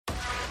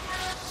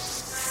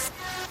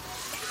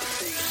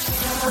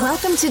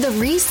Welcome to The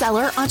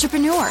Reseller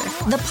Entrepreneur,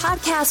 the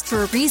podcast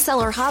for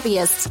reseller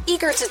hobbyists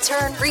eager to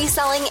turn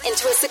reselling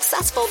into a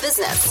successful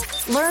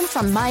business. Learn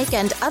from Mike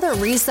and other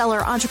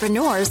reseller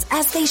entrepreneurs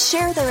as they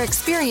share their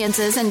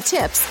experiences and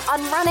tips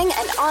on running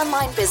an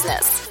online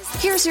business.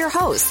 Here's your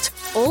host,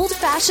 Old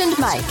Fashioned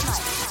Mike.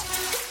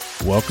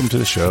 Welcome to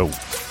the show.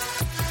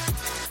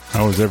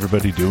 How is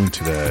everybody doing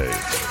today?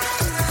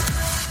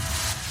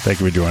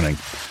 Thank you for joining.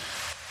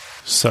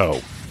 So,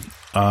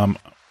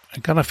 I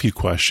got a few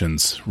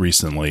questions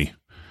recently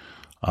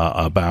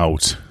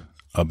about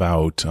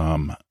how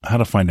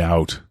to find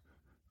out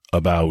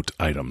about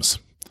items.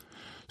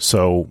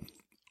 So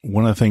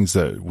one of the things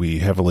that we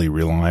heavily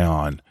rely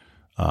on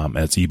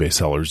as eBay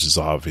sellers is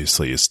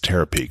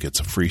Terapeak. It's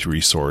a free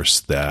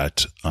resource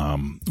that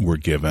we're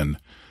given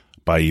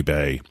by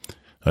eBay.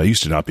 It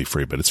used to not be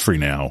free, but it's free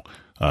now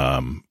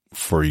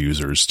for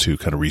users to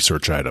kind of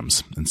research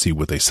items and see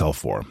what they sell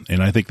for.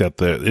 And I think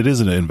that it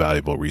is an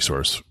invaluable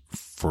resource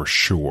for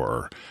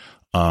sure.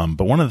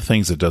 But one of the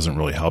things that doesn't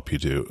really help you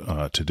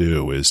to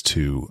do is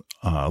to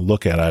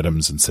look at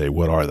items and say,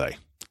 what are they?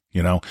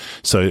 You know,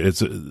 so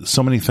it's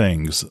so many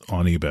things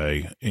on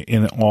eBay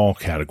in all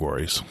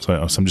categories. So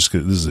I'm just,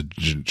 this is a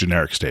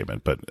generic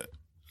statement, but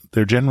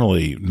they're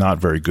generally not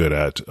very good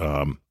at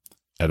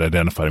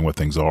identifying what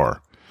things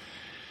are.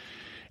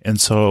 And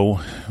so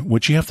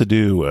what you have to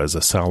do as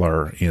a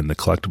seller in the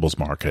collectibles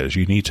market is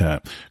you need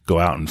to go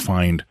out and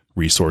find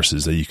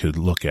resources that you could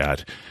look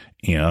at,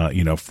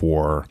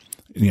 for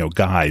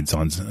guides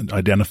on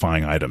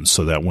identifying items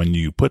so that when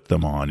you put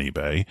them on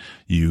eBay,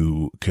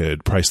 you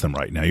could price them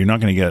right. Now, you're not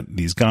going to get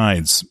these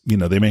guides,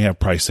 they may have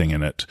pricing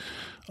in it,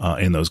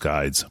 in those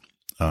guides.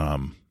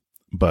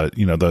 But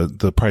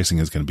the pricing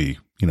is going to be,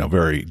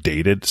 very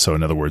dated. So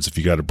in other words, if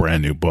you got a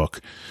brand new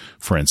book,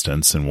 for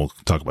instance, and we'll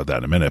talk about that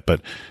in a minute,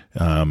 but,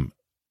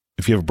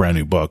 if you have a brand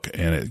new book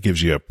and it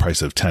gives you a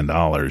price of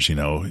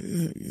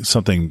 $10,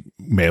 something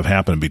may have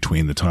happened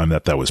between the time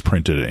that was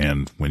printed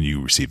and when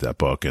you receive that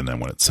book and then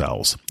when it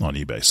sells on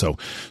eBay.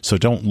 So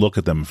don't look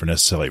at them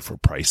necessarily for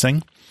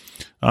pricing.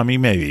 I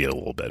mean, maybe a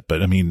little bit,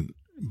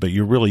 but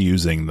you're really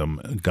using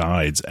them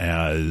guides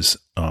as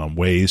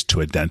ways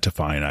to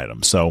identify an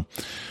item. So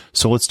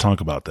let's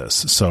talk about this.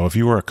 So if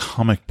you were a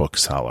comic book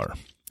seller,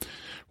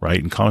 right?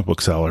 And comic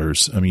book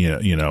sellers,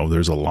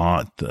 there's a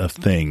lot of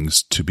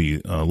things to be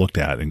looked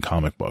at in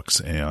comic books.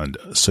 And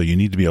so you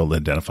need to be able to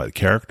identify the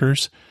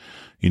characters.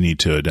 You need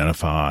to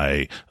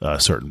identify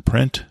a certain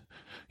print.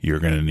 You're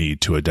going to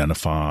need to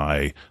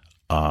identify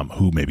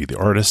who maybe the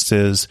artist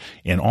is.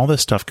 And all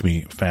this stuff can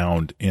be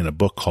found in a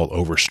book called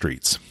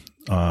Overstreets.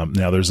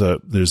 Now there's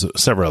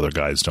several other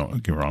guides,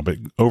 don't get me wrong,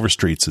 but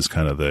Overstreets is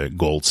kind of the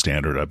gold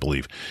standard, I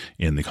believe,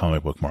 in the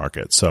comic book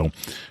market. So,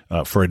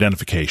 for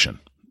identification,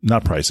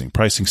 not pricing.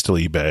 Pricing still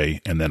eBay,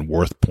 and then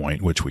Worth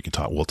Point, which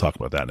we'll talk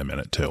about that in a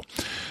minute too.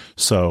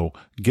 So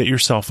get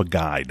yourself a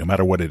guide, no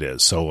matter what it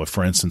is. So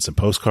for instance, in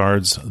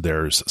postcards,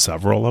 there's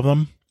several of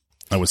them.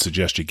 I would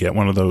suggest you get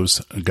one of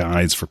those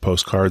guides for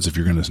postcards if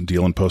you're going to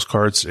deal in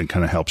postcards. It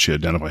kind of helps you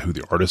identify who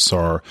the artists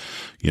are,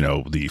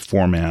 the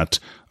format,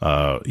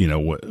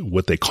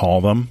 what they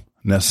call them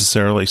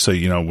necessarily. So,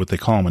 what they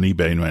call them on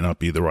eBay might not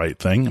be the right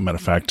thing. As a matter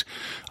of fact,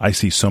 I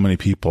see so many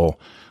people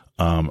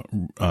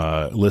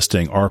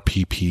listing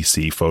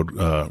RPPC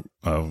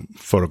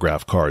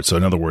photograph cards. So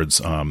in other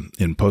words,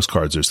 in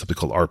postcards, there's something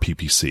called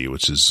RPPC,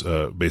 which is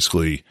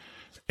basically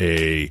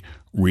a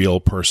real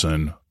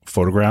person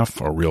photograph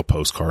or real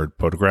postcard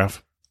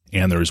photograph.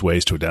 And there's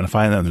ways to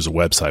identify them. There's a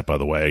website, by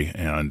the way.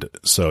 And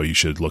so you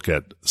should look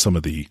at some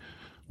of the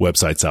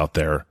websites out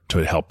there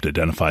to help to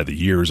identify the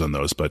years on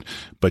those.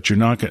 But you're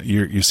not going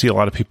you see a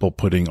lot of people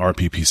putting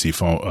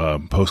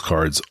RPPC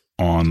postcards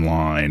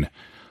online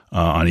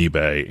on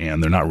eBay,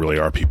 and they're not really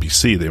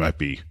RPPC. They might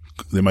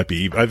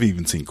be, I've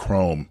even seen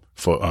Chrome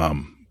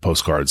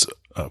postcards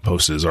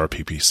posted as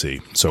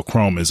RPPC. So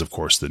Chrome is, of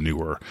course, the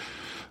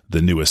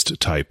newest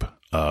type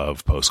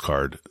of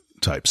postcard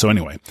type. So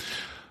anyway,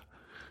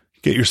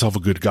 get yourself a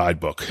good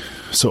guidebook.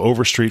 So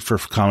Overstreet for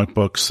comic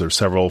books. There's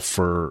several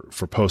for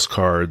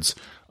postcards.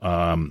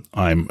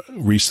 I'm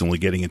recently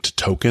getting into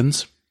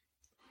tokens.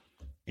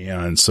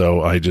 And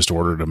so I just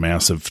ordered a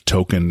massive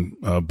token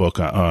book,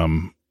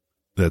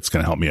 that's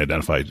going to help me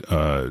identify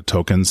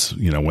tokens,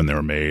 when they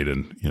were made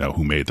and,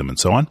 who made them and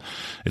so on.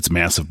 It's a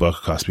massive book.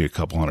 It cost me a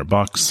couple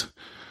 $100.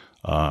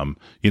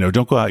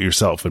 Don't go out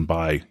yourself and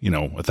buy,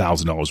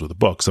 $1,000 worth of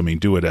books. I mean,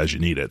 do it as you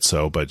need it.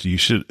 So, but you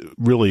should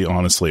really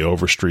honestly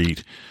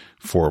Overstreet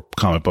for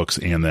comic books.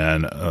 And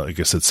then, like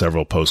I said,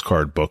 several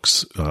postcard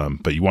books.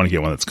 But you want to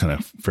get one that's kind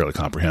of fairly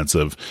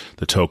comprehensive.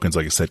 The tokens,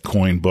 like I said,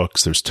 coin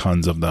books, there's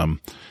tons of them.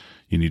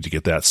 You need to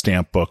get that,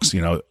 stamp books,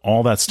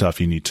 all that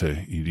stuff. You need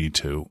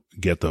to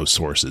get those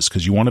sources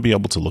because you want to be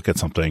able to look at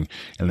something.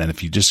 And then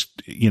if you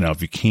just,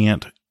 if you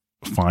can't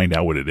find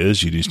out what it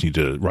is, you just need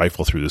to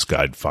rifle through this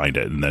guide, find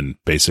it. And then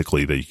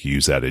basically you can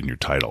use that in your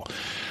title.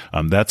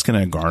 That's going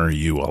to garner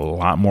you a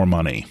lot more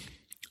money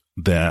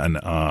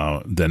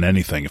than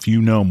anything. If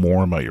you know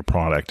more about your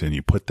product and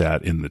you put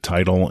that in the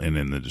title and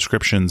in the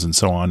descriptions and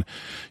so on,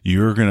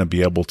 you're going to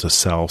be able to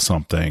sell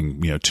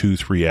something,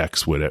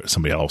 2-3x what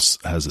somebody else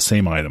has the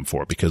same item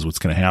for. Because what's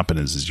going to happen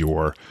is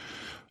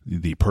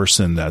the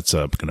person that's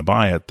going to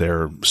buy it,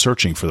 they're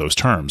searching for those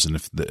terms, and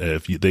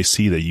if they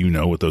see that you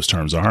know what those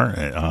terms are,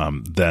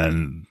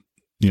 then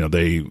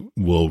they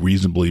will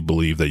reasonably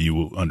believe that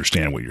you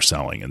understand what you're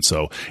selling, and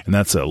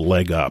that's a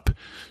leg up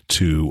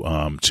to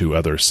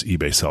other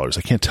eBay sellers.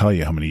 I can't tell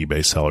you how many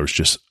eBay sellers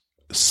just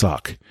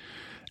suck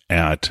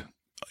at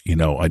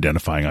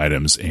identifying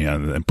items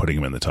and putting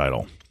them in the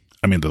title.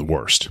 I mean, the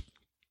worst.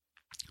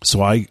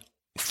 So I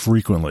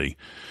frequently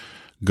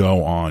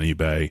go on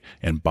eBay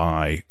and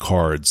buy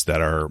cards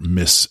that are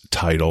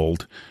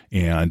mistitled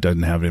and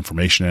doesn't have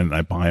information in it. And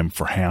I buy them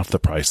for half the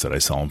price that I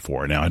sell them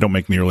for. Now, I don't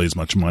make nearly as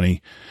much money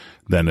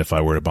than if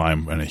I were to buy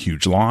them in a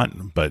huge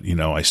lot, but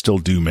I still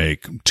do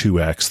make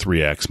 2x,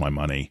 3x my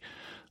money.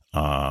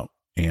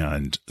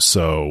 And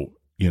so,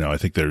 I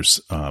think there's,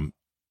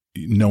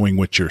 knowing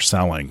what you're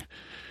selling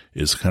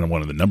is kind of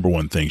one of the number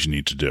one things you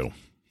need to do.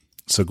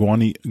 So go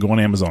on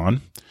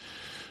Amazon,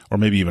 or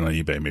maybe even on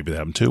eBay, maybe they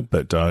have them too,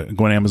 but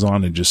go on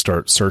Amazon and just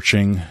start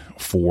searching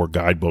for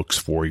guidebooks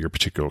for your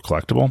particular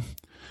collectible.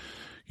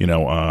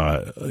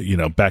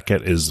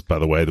 Beckett is, by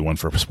the way, the one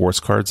for sports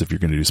cards. If you're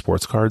going to do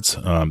sports cards,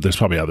 there's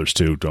probably others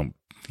too.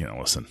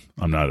 Listen,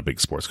 I'm not a big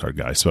sports card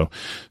guy.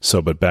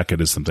 But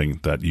Beckett is something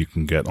that you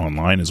can get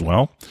online as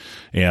well.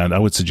 And I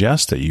would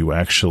suggest that you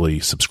actually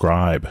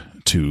subscribe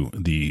to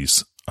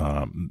these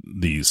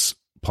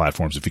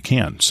platforms if you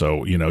can.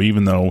 So,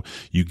 even though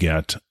you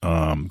get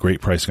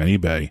great pricing on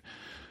eBay,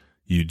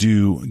 you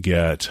do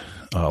get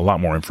a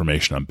lot more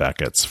information on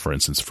Beckett's, for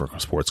instance, for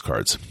sports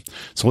cards.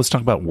 So let's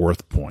talk about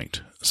WorthPoint.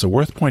 So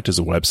WorthPoint is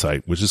a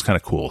website, which is kind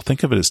of cool.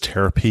 Think of it as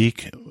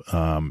Terapeak,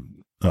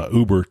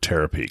 Uber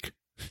Terapeak.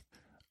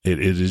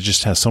 It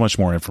just has so much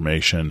more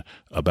information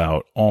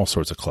about all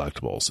sorts of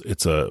collectibles.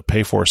 It's a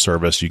pay-for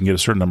service. You can get a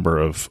certain number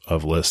of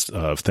lists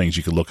of things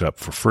you can look up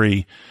for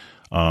free.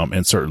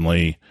 And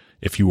certainly,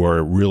 if you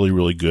are really,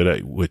 really good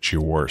at what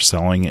you're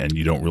selling and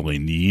you don't really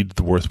need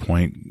the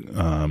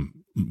WorthPoint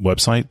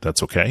website,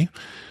 that's okay.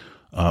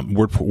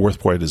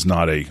 WorthPoint is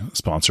not a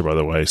sponsor, by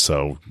the way,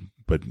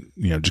 but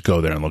just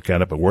go there and look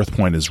at it. But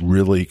WorthPoint is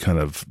really kind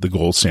of the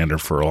gold standard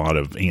for a lot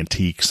of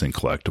antiques and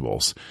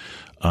collectibles.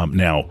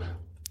 Now,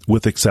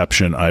 with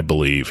exception, I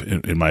believe,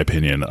 in my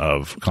opinion,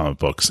 of comic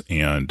books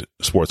and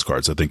sports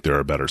cards, I think there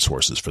are better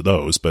sources for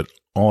those. But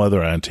all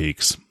other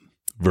antiques,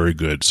 very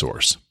good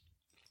source.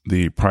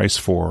 The price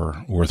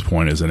for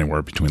WorthPoint is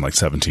anywhere between like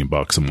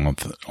 $17 a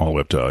month, all the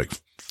way up to like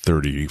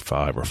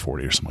 35 or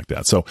 40 or something like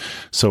that.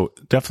 So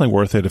definitely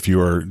worth it if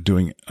you are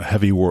doing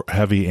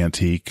heavy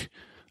antique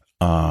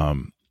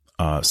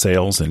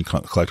sales and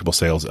collectible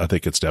sales. I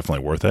think it's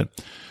definitely worth it.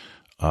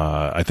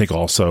 I think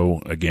also,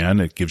 again,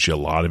 it gives you a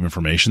lot of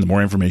information. The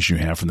more information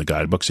you have from the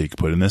guidebooks that you can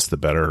put in this, the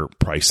better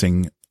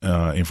pricing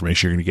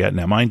information you're going to get.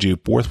 Now, mind you,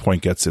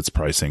 WorthPoint gets its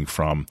pricing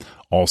from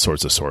all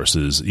sorts of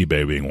sources,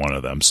 eBay being one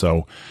of them.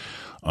 So,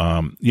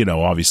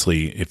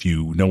 obviously, if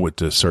you know what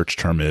the search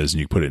term is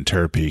and you put it in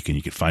Terapeak and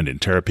you can find it in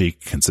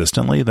Terapeak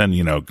consistently, then,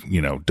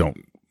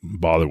 don't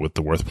bother with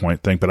the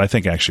WorthPoint thing. But I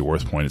think actually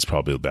WorthPoint is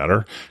probably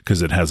better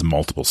because it has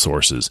multiple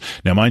sources.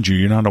 Now, mind you,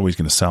 you're not always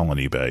going to sell on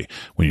eBay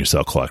when you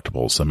sell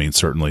collectibles. I mean,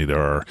 certainly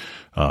there are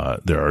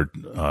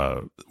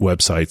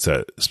websites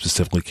that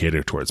specifically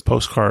cater towards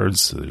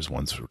postcards. There's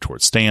ones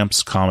towards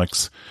stamps,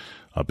 comics,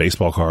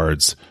 baseball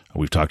cards.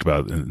 We've talked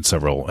about in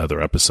several other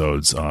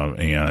episodes. You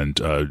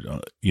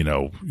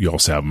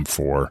also have them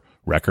for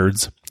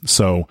records.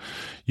 So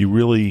you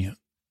really,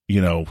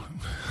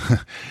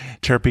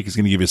 Terapeak is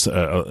going to give you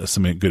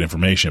some good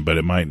information, but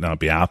it might not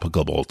be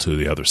applicable to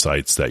the other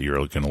sites that you're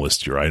going to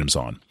list your items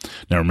on.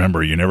 Now,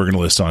 remember, you're never going to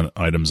list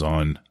items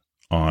on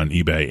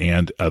eBay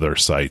and other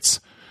sites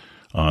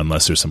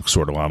unless there's some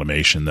sort of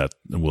automation that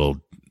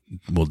will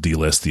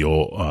delist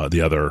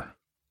the other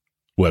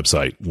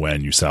website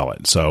when you sell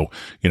it. So,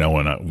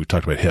 when we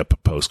talked about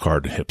HIP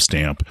postcard, HIP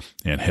stamp,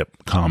 and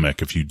HIP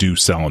comic, if you do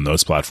sell on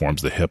those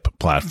platforms, the HIP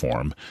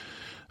platform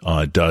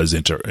does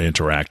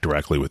interact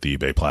directly with the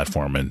eBay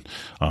platform. And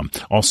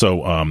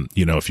also,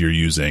 if you're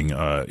using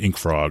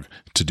InkFrog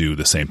to do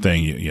the same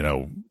thing,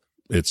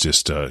 it's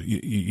just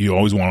you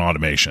always want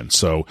automation.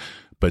 So,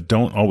 but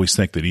don't always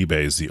think that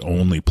eBay is the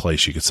only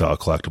place you could sell a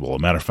collectible. As a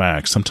matter of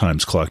fact,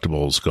 sometimes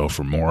collectibles go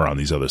for more on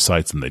these other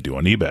sites than they do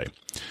on eBay.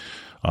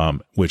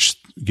 Which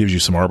gives you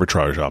some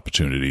arbitrage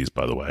opportunities,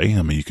 by the way.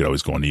 I mean, you could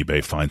always go on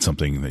eBay, find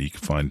something that you can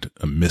find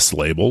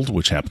mislabeled,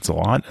 which happens a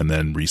lot, and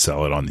then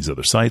resell it on these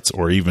other sites,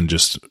 or even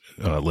just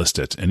list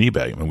it in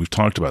eBay. I mean, we've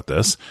talked about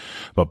this,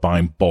 about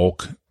buying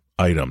bulk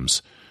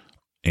items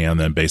and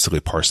then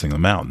basically parsing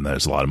them out. And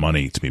there's a lot of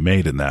money to be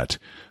made in that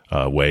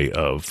way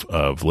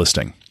of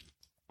listing.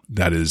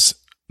 That is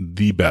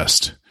the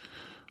best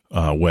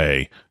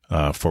way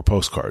for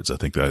postcards. I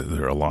think that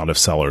there are a lot of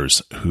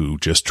sellers who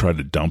just try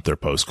to dump their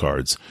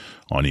postcards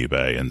on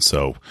eBay. And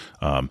so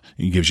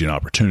it gives you an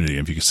opportunity.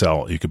 If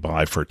you could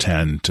buy for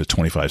 10 to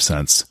 25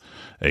 cents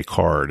a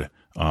card,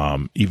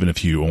 even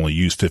if you only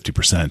use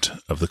 50%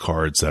 of the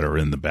cards that are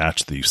in the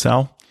batch that you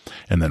sell,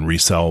 and then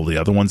resell the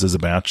other ones as a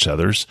batch to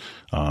others,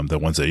 the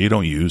ones that you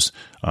don't use,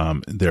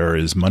 there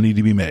is money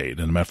to be made.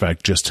 And as a matter of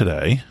fact, just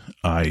today,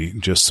 I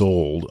just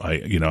sold,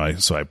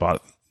 so I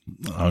bought,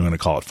 I'm going to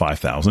call it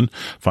 5,000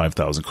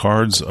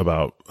 cards.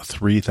 About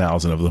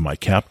 3,000 of them I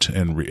kept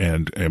and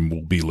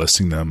will be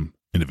listing them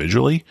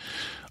individually.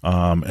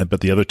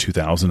 But the other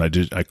 2,000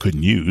 I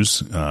couldn't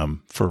use,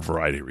 for a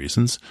variety of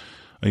reasons.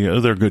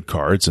 They're good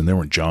cards and they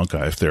weren't junk.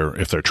 If they're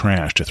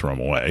trashed, I throw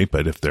them away.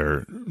 But if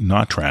they're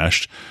not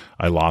trashed,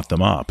 I lock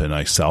them up and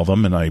I sell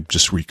them and I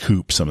just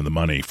recoup some of the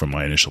money from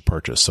my initial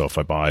purchase. So if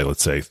I buy,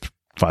 let's say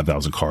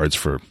 5,000 cards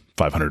for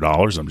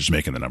 $500, I'm just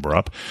making the number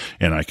up,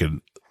 and I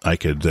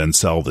could then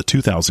sell the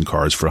 2,000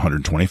 cards for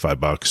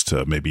 $125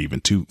 to maybe even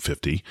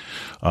 $250,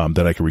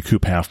 that I could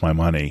recoup half my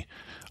money.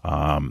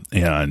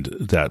 And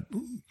that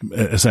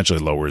essentially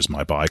lowers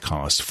my buy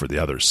cost for the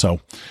others. So,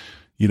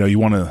 you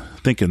want to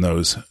think in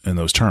those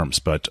terms,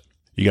 but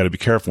you got to be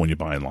careful when you're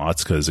buying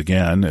lots. Cause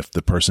again, if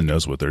the person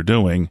knows what they're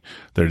doing,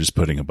 they're just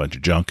putting a bunch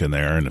of junk in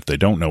there. And if they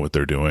don't know what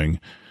they're doing,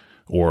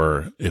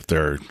 or if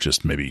they're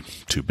just maybe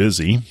too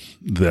busy,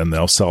 then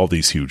they'll sell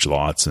these huge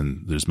lots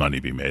and there's money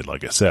to be made,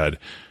 like I said.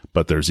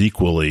 But there's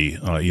equally,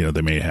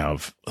 they may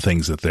have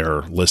things that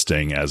they're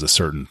listing as a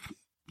certain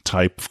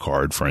type of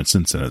card, for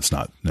instance, and it's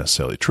not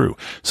necessarily true.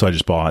 So I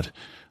just bought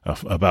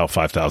about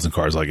 5,000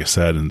 cards, like I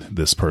said, and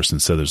this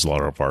person said there's a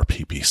lot of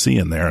RPPC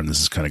in there, and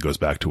this is kind of goes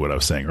back to what I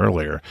was saying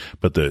earlier,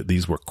 but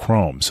these were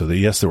chrome. So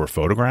yes, there were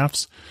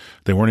photographs.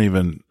 They weren't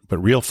even, but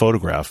real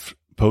photograph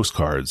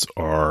postcards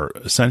are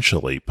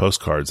essentially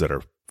postcards that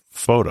are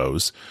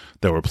photos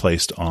that were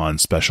placed on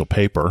special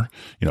paper,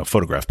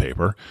 photograph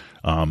paper,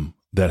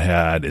 that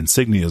had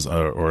insignias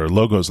or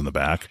logos on the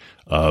back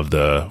of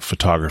the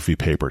photography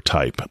paper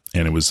type.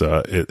 And it was,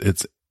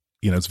 it's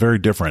very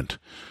different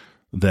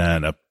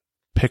than a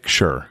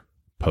picture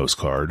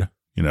postcard,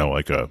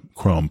 like a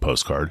chrome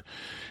postcard.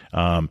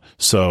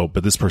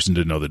 But this person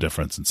didn't know the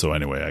difference. And so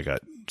anyway, I got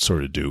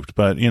sort of duped,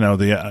 but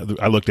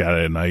I looked at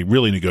it and I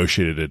really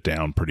negotiated it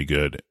down pretty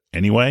good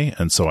anyway.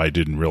 And so I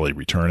didn't really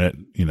return it.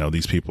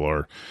 These people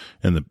are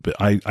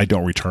I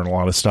don't return a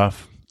lot of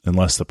stuff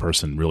unless the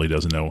person really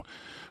doesn't know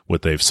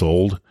what they've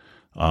sold.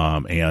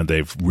 And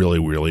they've really,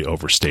 really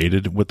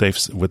overstated what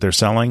they're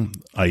selling.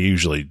 I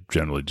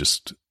generally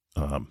just,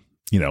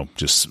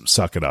 just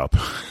suck it up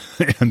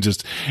and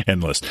just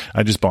enlist.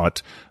 I just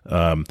bought,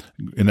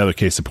 another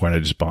case in point, I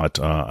just bought,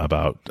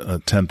 about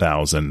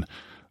 10,000,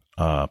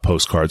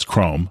 postcards,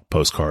 chrome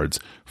postcards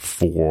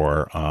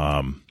for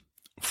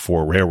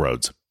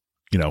railroads,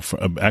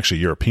 for, actually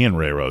European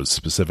railroads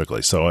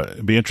specifically. So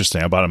it'd be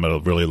interesting. I bought them at a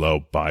really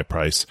low buy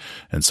price.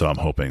 And so I'm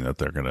hoping that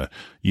they're going to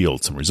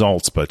yield some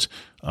results. But,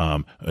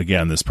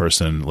 again, this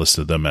person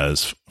listed them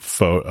as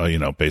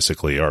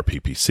basically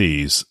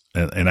RPPCs.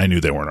 And I knew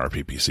they weren't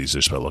RPPCs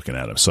just by looking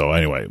at them. So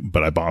anyway,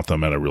 but I bought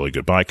them at a really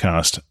good buy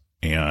cost.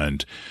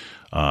 And,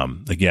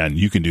 again,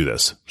 you can do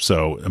this.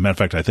 So as a matter of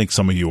fact, I think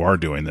some of you are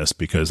doing this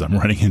because I'm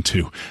running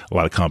into a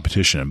lot of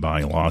competition and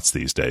buying lots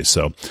these days.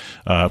 So,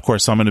 of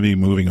course, I'm going to be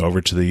moving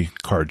over to the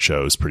card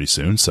shows pretty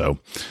soon. So,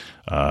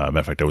 matter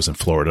of fact, I was in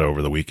Florida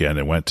over the weekend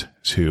and went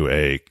to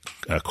a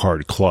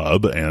card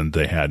club and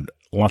they had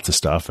lots of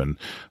stuff. And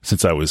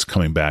since I was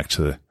coming back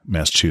to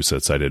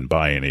Massachusetts, I didn't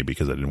buy any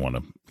because I didn't want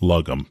to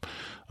lug them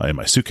in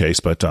my suitcase.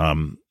 But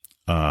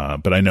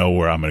I know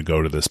where I'm going to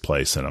go to this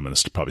place and I'm going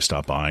to probably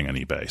stop buying on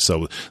eBay.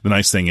 So the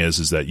nice thing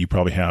is that you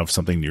probably have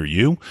something near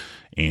you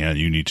and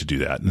you need to do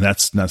that. And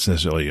that's not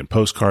necessarily in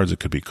postcards. It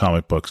could be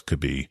comic books, could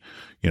be,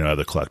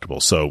 other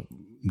collectibles. So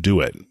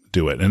do it.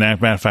 And as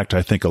a matter of fact,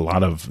 I think a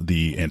lot of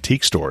the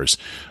antique stores,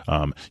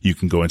 you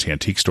can go into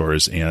antique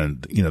stores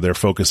and, they're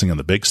focusing on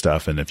the big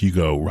stuff. And if you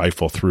go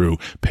rifle through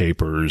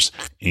papers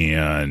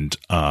and,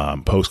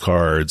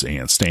 postcards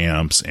and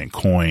stamps and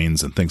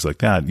coins and things like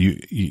that,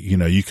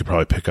 you could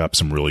probably pick up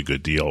some really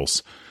good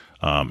deals,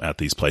 at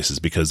these places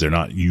because they're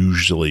not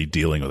usually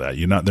dealing with that.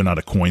 They're not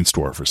a coin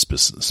store for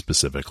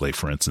specifically,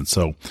 for instance.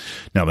 So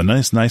now the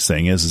nice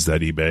thing is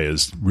that eBay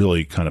is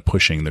really kind of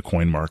pushing the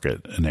coin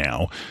market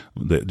now,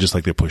 just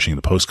like they're pushing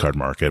the postcard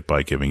market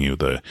by giving you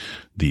the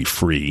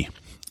free,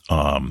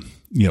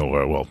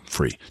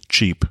 free,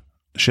 cheap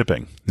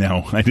shipping.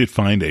 Now I did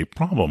find a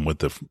problem with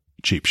the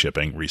cheap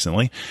shipping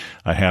recently.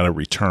 I had a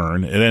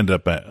return. It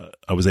ended up,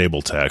 I was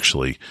able to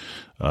actually,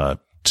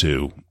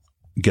 to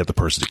get the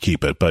person to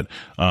keep it. But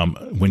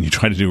when you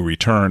try to do a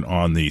return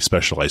on the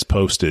specialized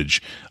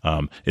postage,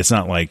 it's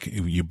not like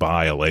you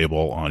buy a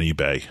label on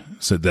eBay.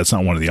 So that's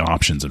not one of the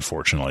options,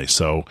 unfortunately.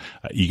 So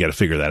you got to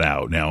figure that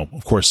out. Now,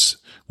 of course,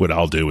 what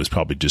I'll do is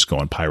probably just go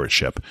on Pirate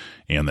Ship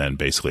and then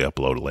basically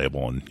upload a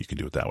label, and you can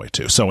do it that way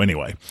too. So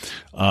anyway,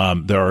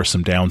 there are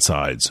some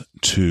downsides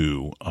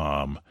to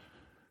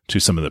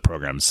some of the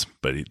programs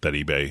that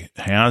eBay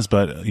has,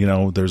 but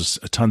there's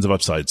tons of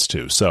upsides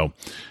too. So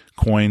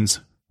coins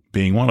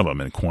being one of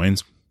them, and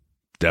coins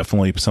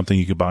definitely something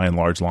you could buy in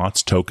large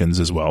lots. Tokens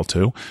as well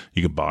too.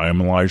 You could buy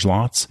them in large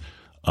lots.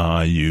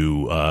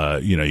 You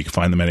can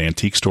find them at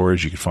antique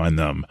stores. You can find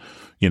them,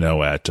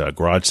 at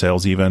garage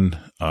sales even.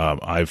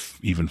 I've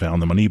even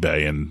found them on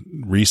eBay,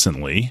 and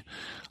recently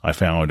I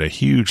found a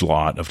huge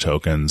lot of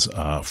tokens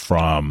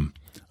from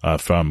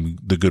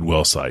the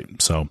Goodwill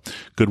site. So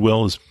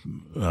Goodwill is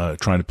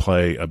trying to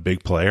play a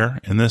big player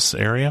in this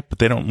area, but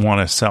they don't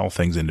want to sell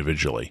things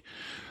individually.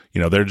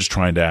 They're just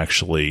trying to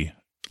actually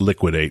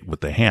liquidate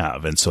what they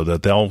have, and so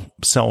that they'll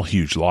sell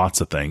huge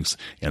lots of things,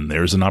 and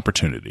there's an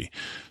opportunity.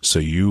 So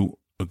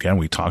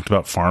we talked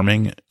about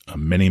farming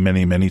many,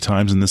 many, many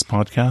times in this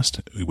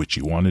podcast. What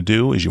you want to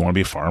do is you want to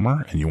be a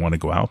farmer, and you want to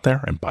go out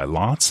there and buy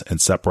lots and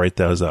separate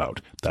those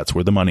out. That's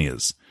where the money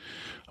is.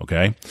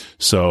 Okay.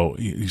 So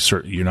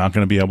you're not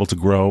going to be able to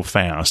grow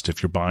fast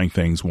if you're buying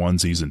things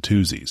onesies and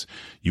twosies.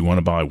 You want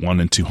to buy 1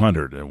 in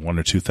 200 or 1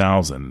 or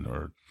 2,000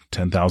 or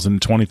 10,000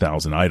 and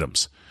 20,000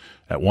 items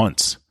at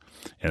once.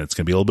 And it's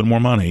going to be a little bit more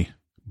money,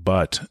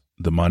 but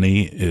the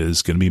money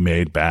is going to be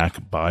made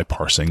back by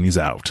parsing these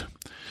out.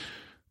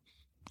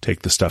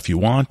 Take the stuff you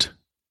want,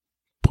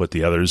 put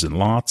the others in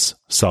lots,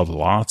 sell the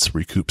lots,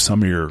 recoup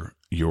some of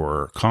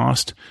your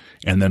cost,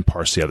 and then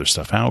parse the other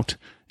stuff out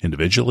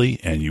individually,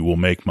 and you will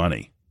make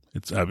money.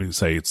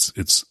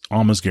 It's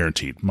almost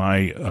guaranteed.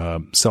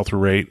 My sell-through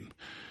rate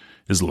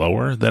is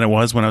lower than it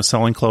was when I was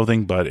selling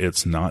clothing, but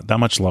it's not that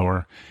much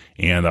lower.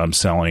 And I'm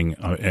selling,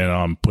 and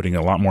I'm putting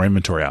a lot more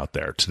inventory out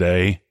there.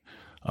 Today,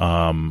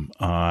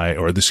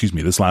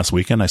 this last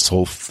weekend, I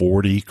sold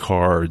 40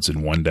 cards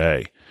in one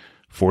day.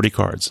 40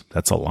 cards.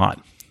 That's a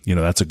lot.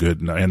 That's a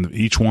good, and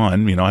each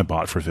one, I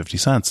bought for 50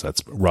 cents.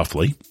 That's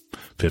roughly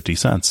 50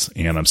 cents.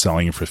 And I'm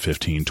selling it for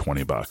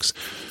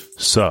 $15-$20.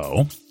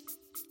 So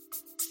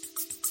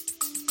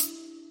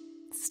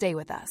stay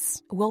with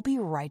us. We'll be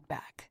right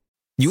back.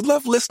 You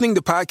love listening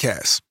to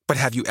podcasts, but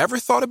have you ever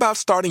thought about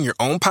starting your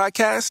own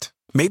podcast?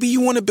 Maybe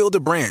you want to build a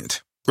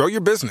brand, grow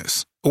your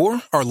business,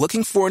 or are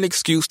looking for an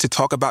excuse to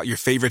talk about your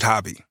favorite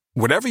hobby.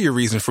 Whatever your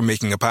reason for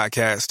making a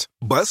podcast,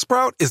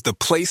 Buzzsprout is the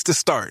place to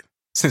start.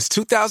 Since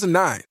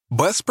 2009,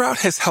 Buzzsprout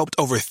has helped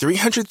over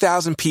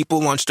 300,000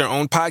 people launch their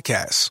own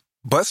podcasts.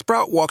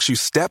 Buzzsprout walks you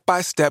step by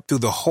step through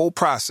the whole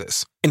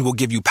process and will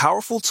give you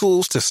powerful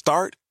tools to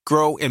start,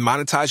 grow, and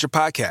monetize your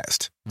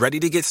podcast. Ready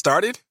to get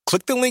started?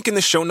 Click the link in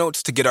the show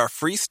notes to get our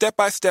free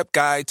step-by-step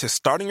guide to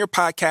starting your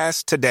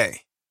podcast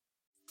today.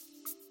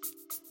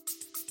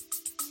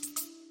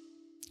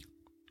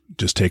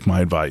 Just take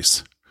my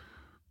advice.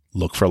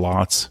 Look for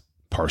lots,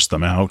 parse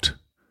them out,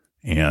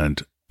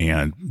 and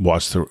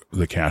watch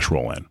the cash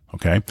roll in.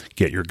 Okay.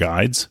 Get your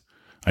guides.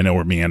 I know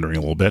we're meandering a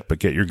little bit, but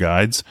get your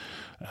guides,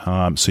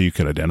 so you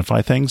can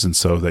identify things and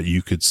so that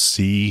you could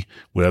see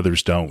what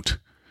others don't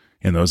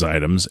in those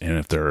items. And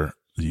if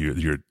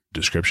your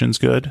description's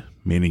good,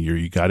 meaning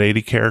you got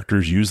 80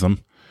 characters, use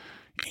them.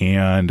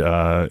 And,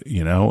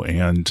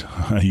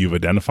 you've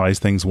identified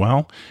things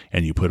well,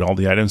 and you put all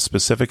the item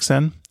specifics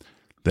in,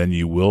 then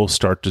you will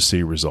start to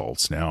see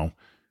results. Now,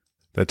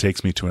 that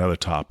takes me to another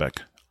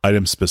topic,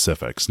 item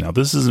specifics. Now,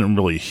 this isn't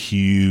really a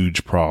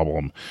huge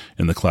problem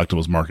in the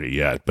collectibles market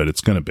yet, but it's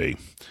going to be.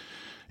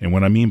 And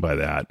what I mean by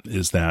that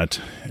is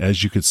that,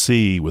 as you could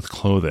see with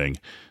clothing,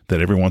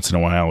 that every once in a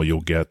while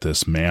you'll get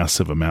this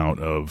massive amount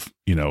of,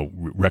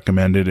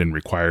 recommended and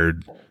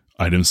required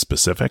item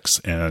specifics.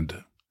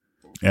 And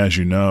as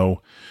then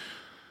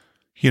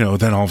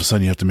all of a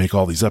sudden you have to make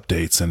all these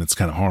updates, and it's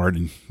kind of hard.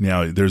 And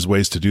now there's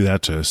ways to do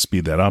that, to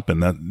speed that up,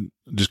 and that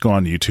just go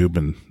on YouTube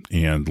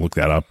and look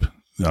that up.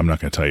 I'm not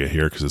going to tell you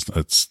here because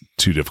it's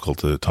too difficult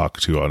to talk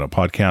to on a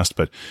podcast,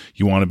 but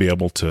you want to be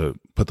able to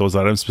put those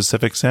item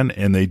specifics in,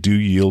 and they do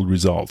yield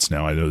results.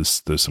 Now, I know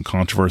there's some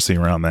controversy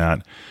around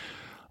that.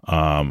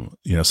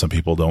 Some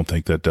people don't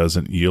think that does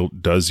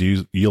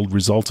yield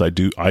results. I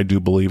do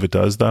believe it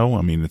does, though.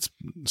 I mean, it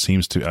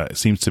seems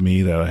to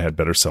me that I had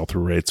better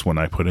sell-through rates when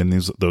I put in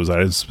those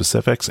item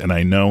specifics. And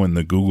I know in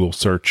the Google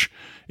search,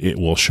 it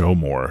will show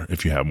more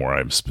if you have more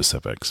item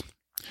specifics,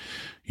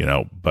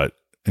 but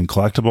in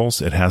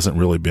collectibles, it hasn't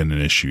really been an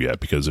issue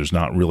yet because there's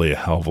not really a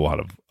hell of a lot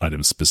of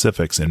item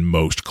specifics in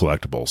most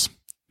collectibles.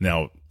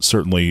 Now,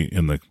 certainly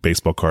in the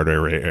baseball card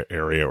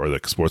area or the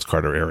sports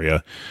card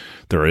area,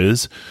 there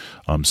is.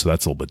 So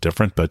that's a little bit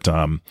different, but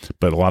a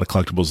lot of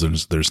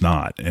collectibles, there's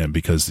not. And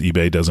because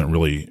eBay doesn't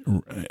really,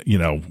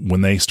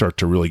 when they start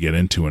to really get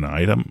into an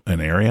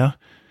area,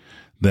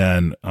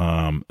 then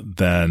they'll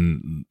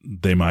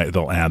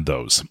add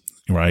those,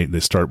 right? They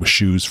start with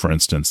shoes, for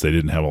instance. They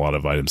didn't have a lot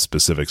of item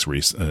specifics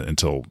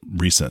until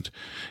recent.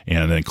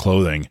 And then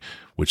clothing,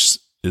 which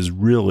is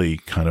really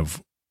kind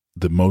of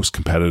the most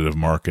competitive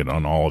market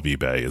on all of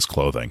eBay, is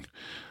clothing.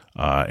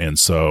 And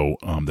so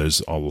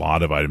there's a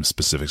lot of item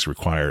specifics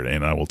required.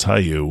 And I will tell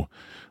you,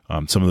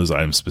 some of those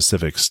item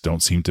specifics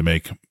don't seem to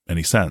make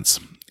any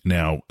sense.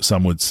 Now,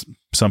 some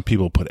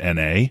people put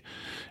NA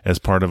as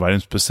part of item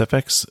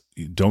specifics.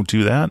 Don't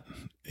do that.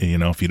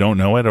 if you don't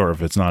know it or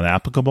if it's not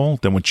applicable,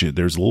 then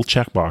there's a little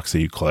checkbox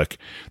that you click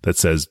that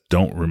says,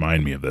 don't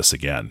remind me of this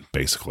again,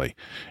 basically.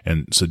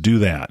 And so do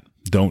that.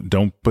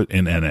 Don't put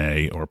in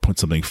NA or put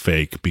something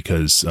fake,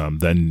 because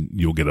then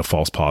you'll get a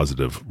false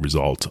positive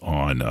result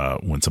on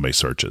when somebody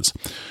searches.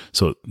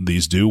 So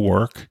these do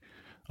work.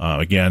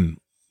 Again,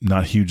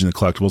 not huge in the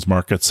collectibles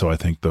market. So I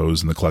think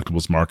those in the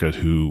collectibles market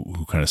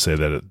who kind of say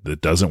that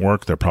it doesn't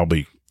work, they're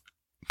probably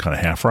kind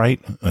of half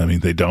right. I mean,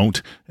 they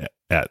don't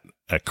at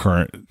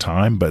current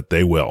time, but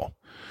they will.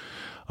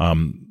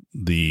 I've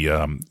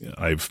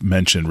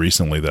mentioned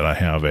recently that I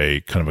have a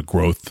kind of a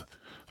growth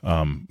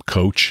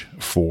coach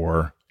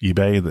for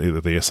eBay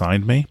that they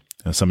assigned me.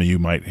 And some of you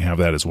might have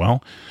that as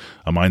well.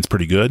 Mine's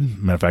pretty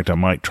good. Matter of fact, I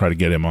might try to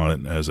get him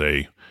on as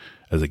a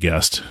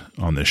guest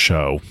on this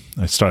show.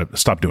 I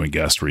stopped doing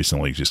guests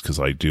recently just because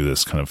I do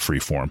this kind of free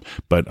form.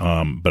 But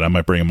I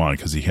might bring him on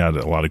because he had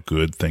a lot of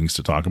good things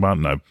to talk about,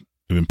 and I've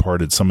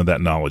imparted some of that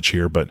knowledge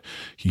here, but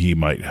he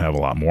might have a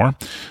lot more.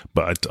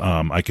 But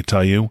I could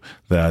tell you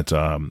that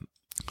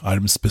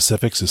item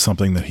specifics is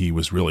something that he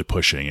was really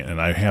pushing, and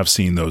I have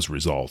seen those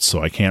results.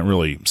 So I can't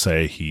really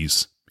say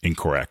he's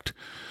incorrect.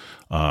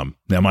 Now,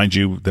 mind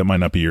you, that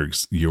might not be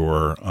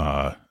your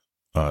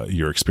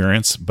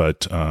experience,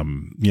 but at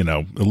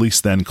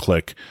least then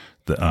click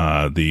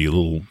the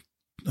little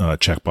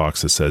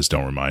checkbox that says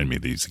 "Don't remind me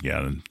of these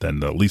again," and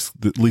then at least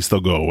they'll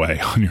go away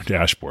on your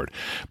dashboard.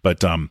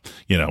 But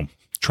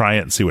try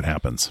it and see what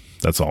happens.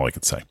 That's all I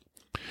could say.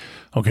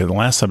 Okay, the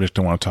last subject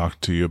I want to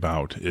talk to you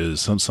about is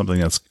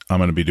something I'm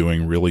going to be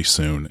doing really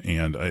soon,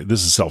 and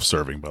this is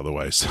self-serving, by the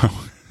way. So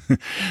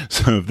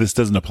if this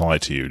doesn't apply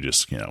to you,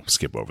 just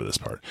skip over this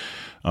part.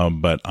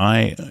 But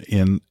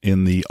in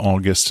the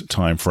August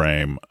time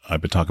frame,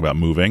 I've been talking about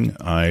moving.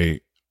 I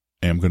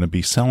am going to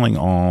be selling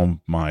all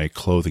my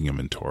clothing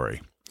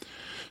inventory.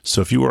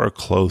 So if you are a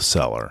clothes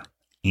seller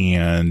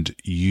and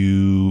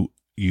you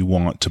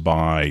want to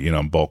buy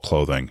bulk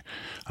clothing,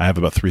 I have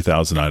about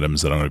 3,000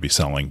 items that I'm going to be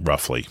selling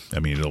roughly. I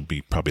mean, it'll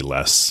be probably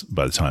less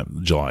by the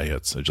time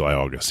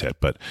August hit,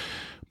 but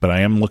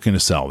I am looking to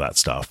sell that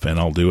stuff, and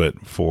I'll do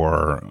it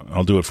for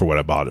what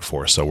I bought it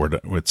for. So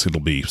it'll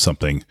be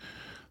something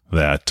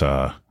that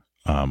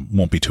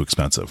won't be too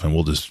expensive, and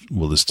we'll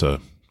just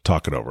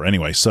talk it over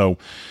anyway. So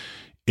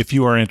if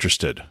you are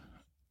interested,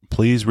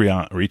 please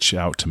reach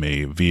out to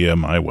me via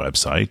my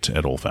website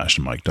at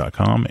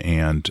oldfashionedmike.com,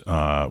 and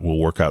we'll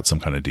work out some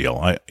kind of deal.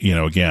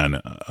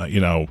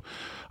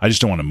 I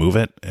just don't want to move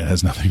it. It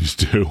has nothing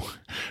to do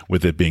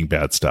with it being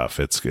bad stuff.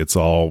 It's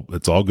all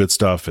good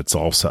stuff. It's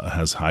all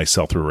has high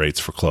sell-through rates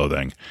for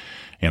clothing,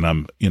 and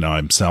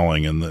I'm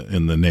selling in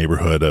the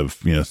neighborhood of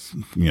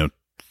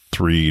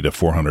 300 to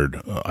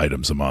 400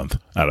 items a month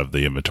out of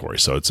the inventory.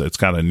 So it's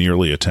got a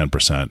nearly a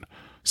 10%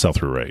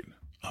 sell-through rate.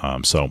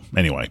 So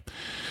anyway,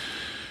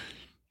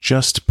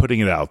 just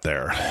putting it out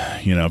there.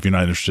 If you're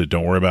not interested,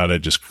 don't worry about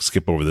it. Just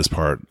skip over this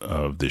part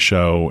of the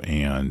show,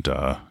 and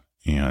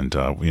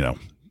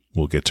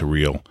we'll get to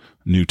real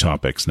new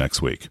topics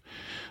next week.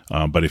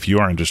 But if you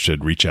are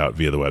interested, reach out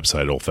via the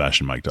website,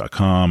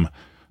 oldfashionedmike.com.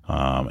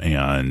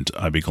 And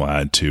I'd be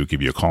glad to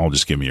give you a call.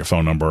 Just give me your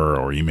phone number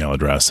or email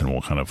address, and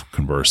we'll kind of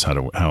converse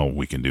how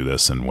we can do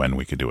this and when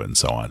we can do it and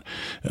so on.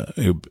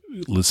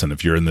 Listen,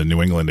 if you're in the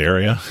New England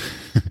area,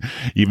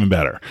 even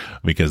better,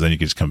 because then you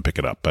can just come pick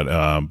it up. But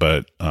I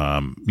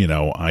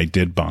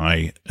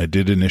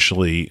did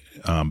initially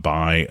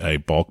buy a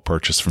bulk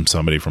purchase from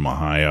somebody from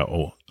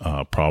Ohio,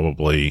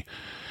 probably,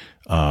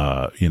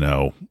 I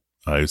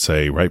would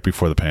say right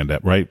before the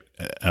pandemic, right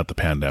at the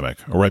pandemic,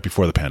 or right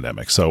before the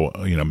pandemic. So,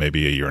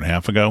 maybe a year and a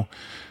half ago.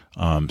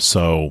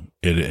 So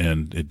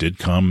it did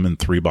come in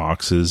 3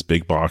 boxes,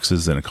 big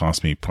boxes, and it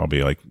cost me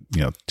probably like,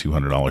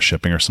 $200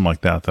 shipping or something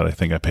like that I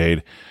think I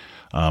paid.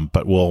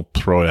 But we'll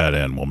throw that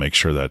in. We'll make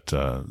sure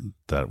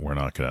that we're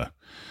not gonna,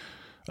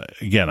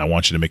 again, I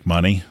want you to make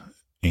money.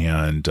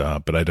 And,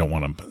 but I don't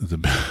want to,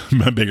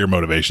 my bigger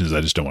motivation is I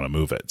just don't want to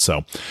move it.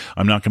 So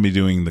I'm not going to be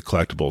doing the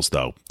collectibles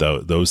though.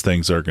 Those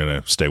things are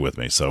going to stay with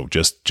me. So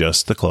just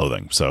the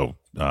clothing. So,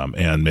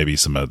 and maybe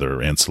some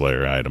other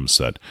ancillary items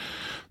that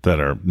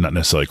are not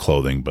necessarily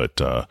clothing, but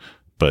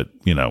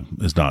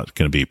is not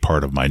going to be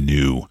part of my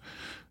new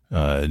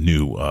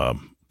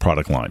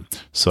product line.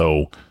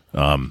 So,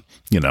 I'm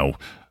going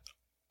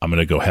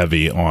to go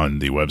heavy on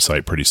the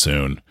website pretty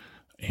soon.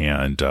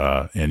 And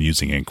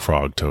using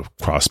InkFrog to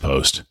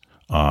cross-post,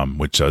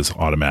 which does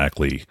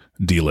automatically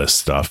delist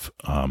stuff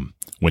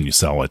when you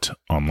sell it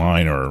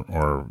online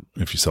or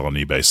if you sell on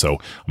eBay. So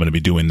I'm going to be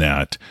doing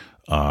that,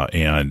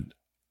 and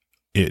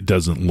it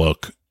doesn't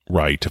look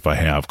right if I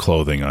have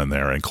clothing on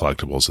there and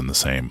collectibles in the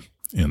same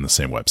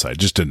website. It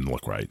just didn't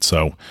look right.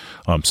 So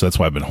that's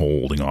why I've been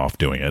holding off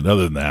doing it.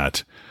 Other than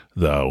that,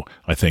 though,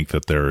 I think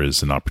that there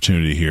is an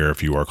opportunity here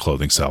if you are a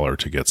clothing seller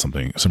to get some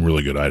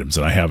really good items.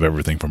 And I have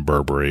everything from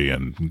Burberry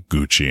and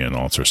Gucci and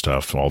all sorts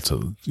of stuff, all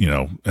to,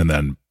 and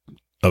then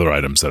other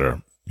items that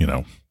are,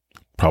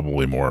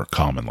 probably more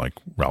common, like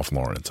Ralph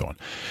Lauren and so on.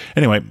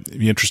 Anyway,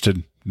 if you're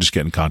interested, just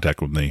get in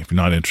contact with me. If you're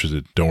not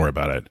interested, don't worry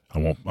about it. I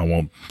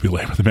won't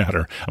belabor the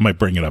matter. I might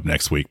bring it up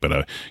next week,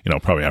 but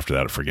probably after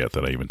that, I forget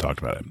that I even talked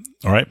about it.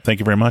 All right. Thank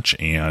you very much.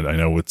 And I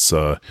know it's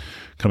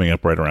coming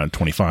up right around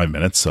 25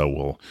 minutes,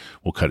 so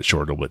we'll cut it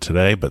short a little bit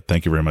today. But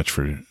thank you very much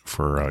for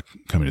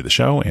coming to the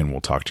show, and we'll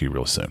talk to you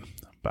real soon.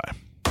 Bye.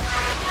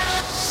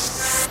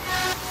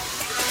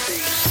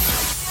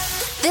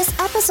 This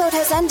episode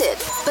has ended,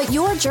 but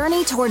your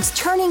journey towards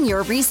turning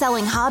your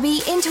reselling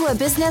hobby into a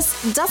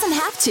business doesn't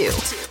have to.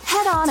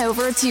 Head on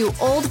over to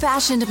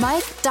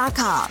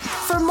oldfashionedmike.com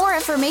for more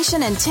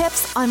information and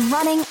tips on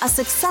running a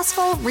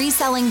successful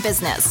reselling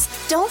business.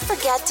 Don't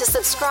forget to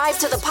subscribe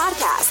to the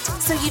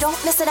podcast so you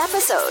don't miss an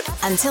episode.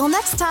 Until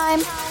next time.